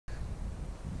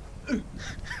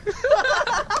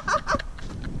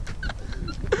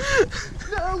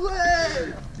No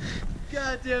way!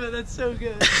 God damn it, that's so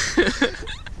good.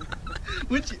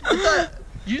 Which, I thought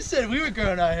you said we were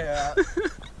growing our hair out.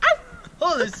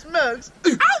 Holy smokes!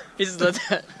 He just lets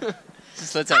out,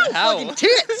 a howl. Fucking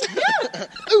tits!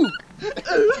 Ooh!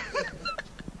 Ooh!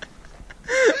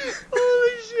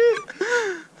 Holy shit!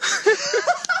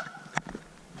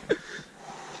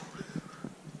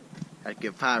 That's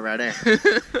good pie right there.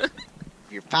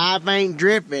 Your pipe ain't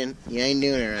dripping, you ain't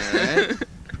doing it right?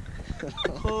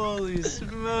 Holy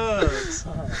smokes!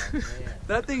 Oh, man.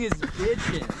 That thing is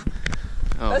bitching.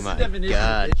 Oh, that's my the definition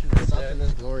God. of bitching. Something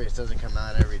this glorious doesn't come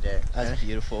out every day. That's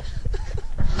beautiful.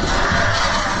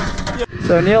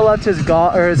 So Neil left his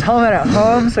helmet at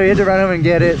home, so he had to run home and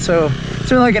get it. So it's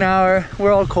been like an hour.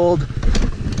 We're all cold.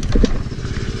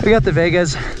 We got the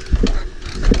Vegas.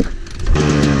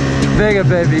 Vega,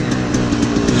 baby.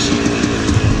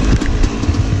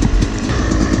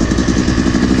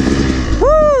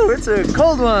 Woo! It's a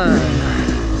cold one.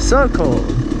 So cold.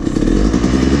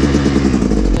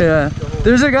 Yeah.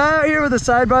 There's a guy out here with a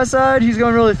side-by-side. He's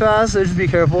going really fast, so just be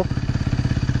careful.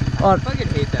 I fucking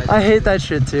hate that shit. I hate that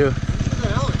shit too.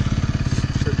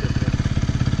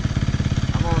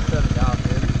 I'm all 7'd out,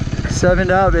 dude. 7'd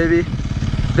out, baby.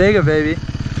 Vega, baby.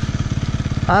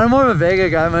 I'm more of a Vega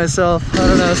guy myself. I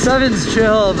don't know. 7's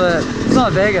chill, but it's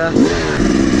not Vega.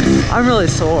 I'm really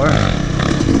sore.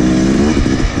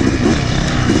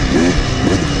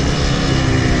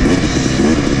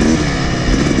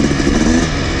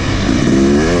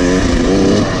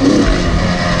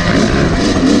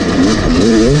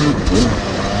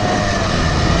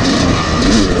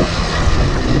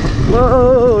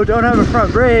 Whoa, don't have a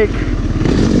front brake.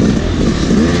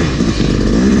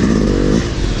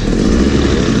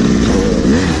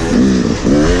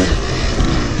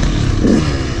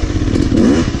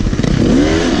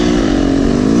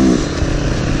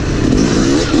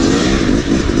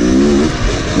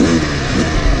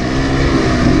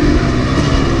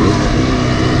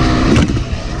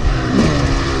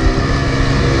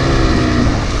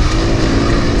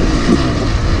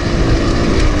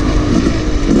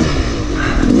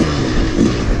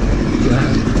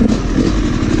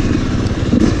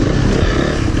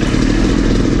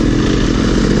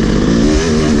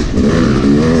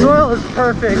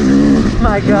 Perfect.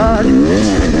 My God. This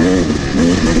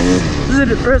is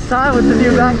the first time with the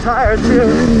new back tire too.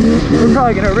 We're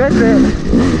probably gonna rip it.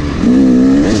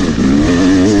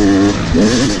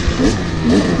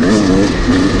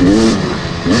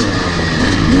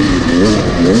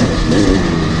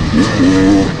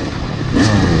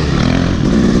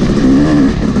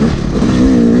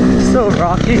 So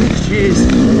rocky. Jeez.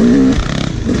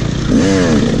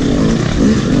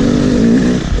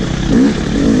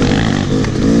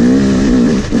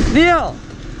 Neil!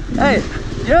 Hey,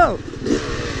 yo!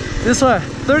 This way.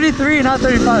 33, not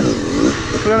 35.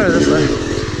 We're going this way.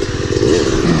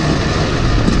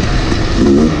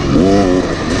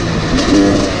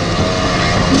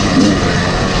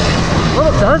 A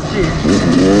little dusty.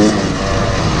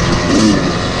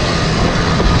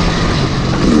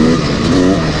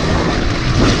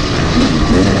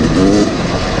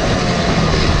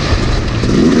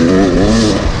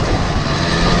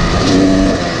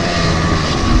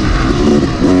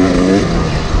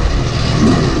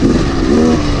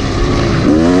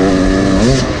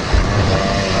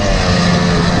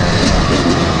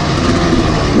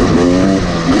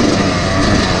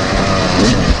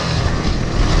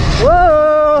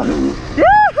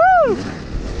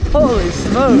 Holy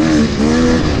smokes!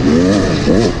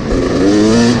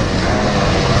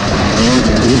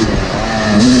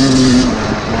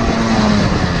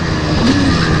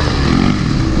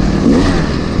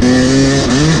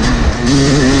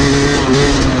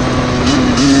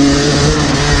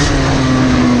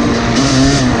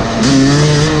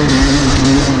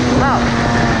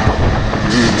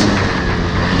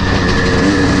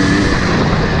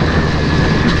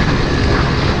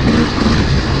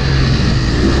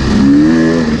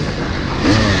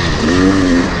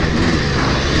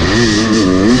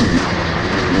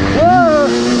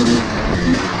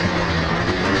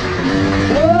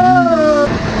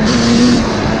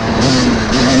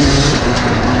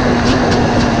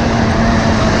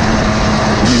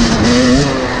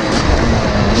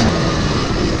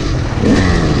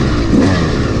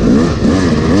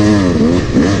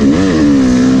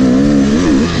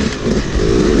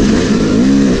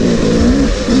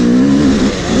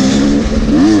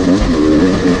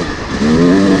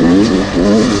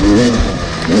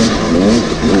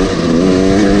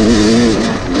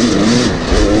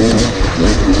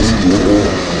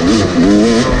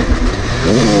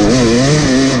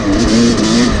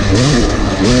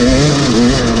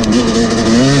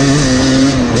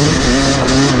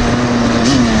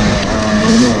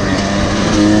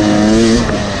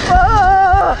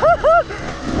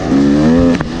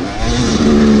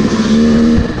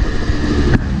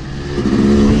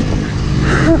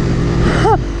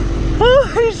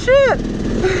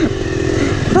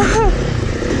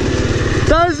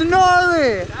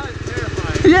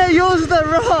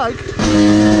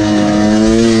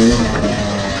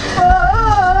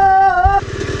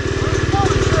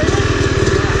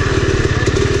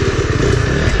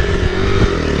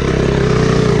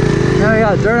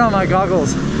 dirt on my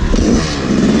goggles.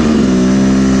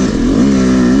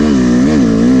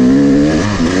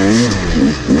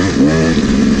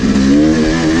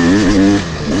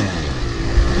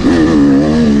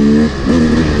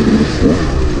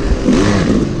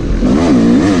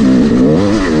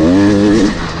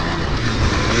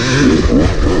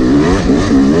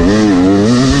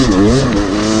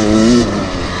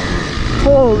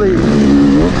 Holy.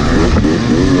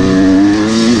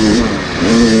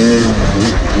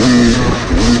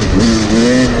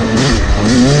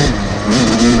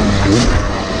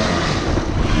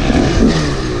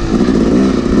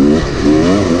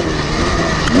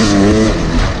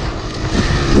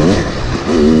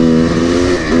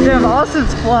 Damn,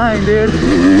 Austin's flying, dude.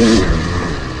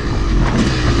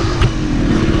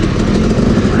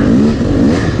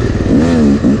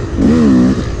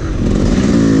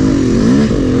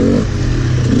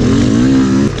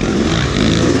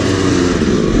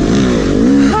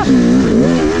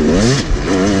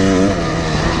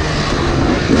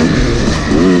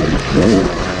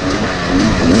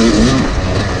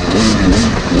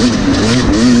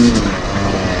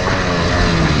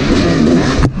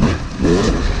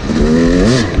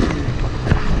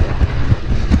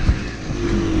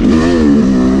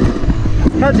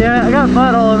 God damn it, I got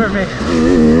mud all over me.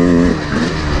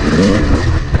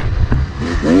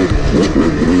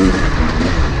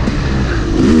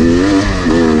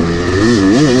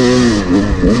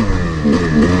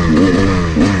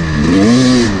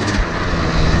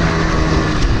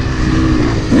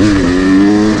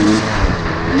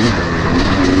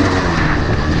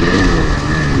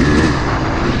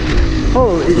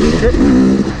 Holy shit.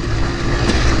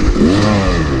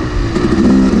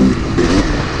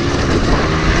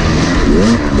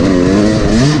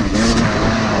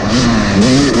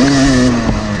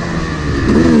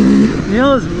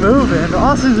 Neil's moving.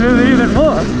 Austin's moving even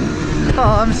more.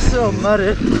 Oh, I'm so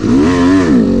mudded.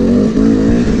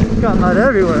 Got mud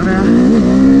everywhere, man.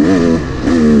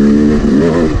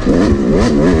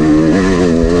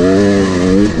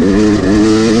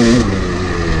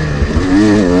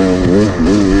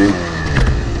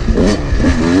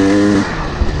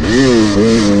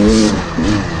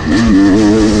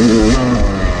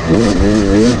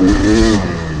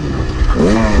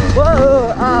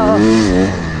 Whoa, ow.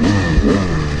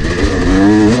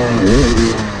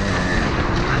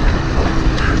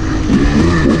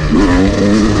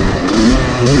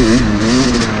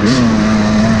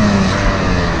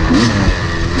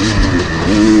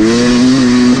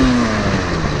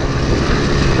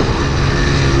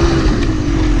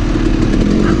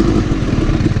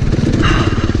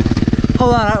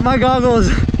 Hold on, my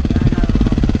goggles